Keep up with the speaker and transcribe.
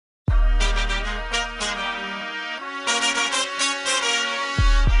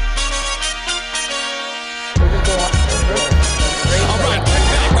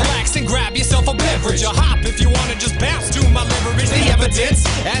leverage. A hop if you wanna just bounce to my leverage. The evidence,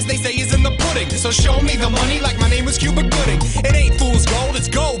 as they say, is in the pudding. So show me the money like my name was Cuba Gooding. It ain't fool's gold, it's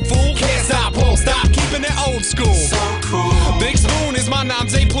gold, fool. Can't stop, won't stop, keeping it old school. So cool. Big Spoon is my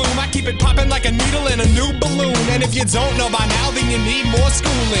nom's a plume. I keep it popping like a needle in a new balloon. And if you don't know by now, then you need more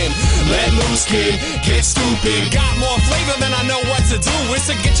schooling. Let loose, kid, get stupid. Got more flavor than I know what to do. It's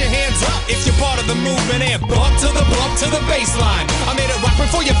to get your hands up if you're part of the movement. And bump to the baseline. I made it rock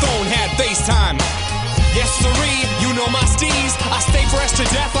before your phone had FaceTime. Yes, sirree, you know my steez. I stay fresh to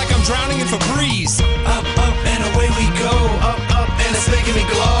death like I'm drowning in Febreze. Up, up, and away we go. Up, up, and it's making me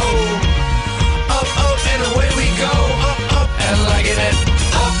glow. Up, up, and away we go. Up, up, and liking it.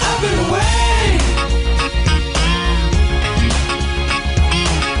 Up, up, and away.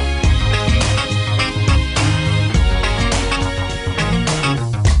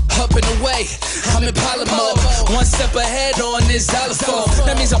 Up and away, I'm in pilot mode. One step ahead on this xylophone.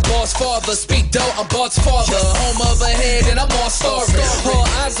 That means I'm boss father. Speak though, I'm boss father. Home of a head and I'm all starving. All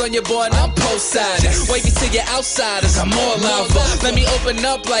eyes on your boy and I'm post-sided. Wavy to your outsiders, I'm more lava. Let me open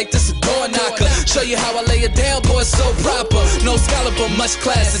up like this a door knocker. Show you how I lay it down, boy, it's so proper. No scholar but much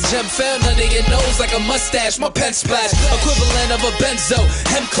class. A gem found under your nose like a mustache. My pen splash, equivalent of a benzo.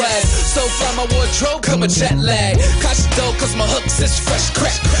 Hem class, so fly my wardrobe, come a jet lag. Cautious though, cause my hooks is fresh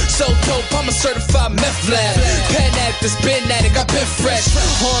crack. So dope, I'm a certified meth lab. Pen actors, been at it, got been fresh.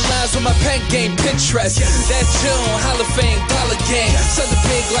 On lines with my pen game, Pinterest. That's June, Hall of Fame, dollar game. Something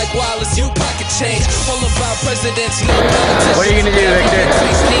big like Wallace, you pocket change. All about presidents, no politics. What are you gonna do, Victor?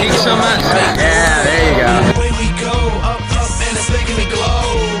 Thank you so much. Yeah, there you go.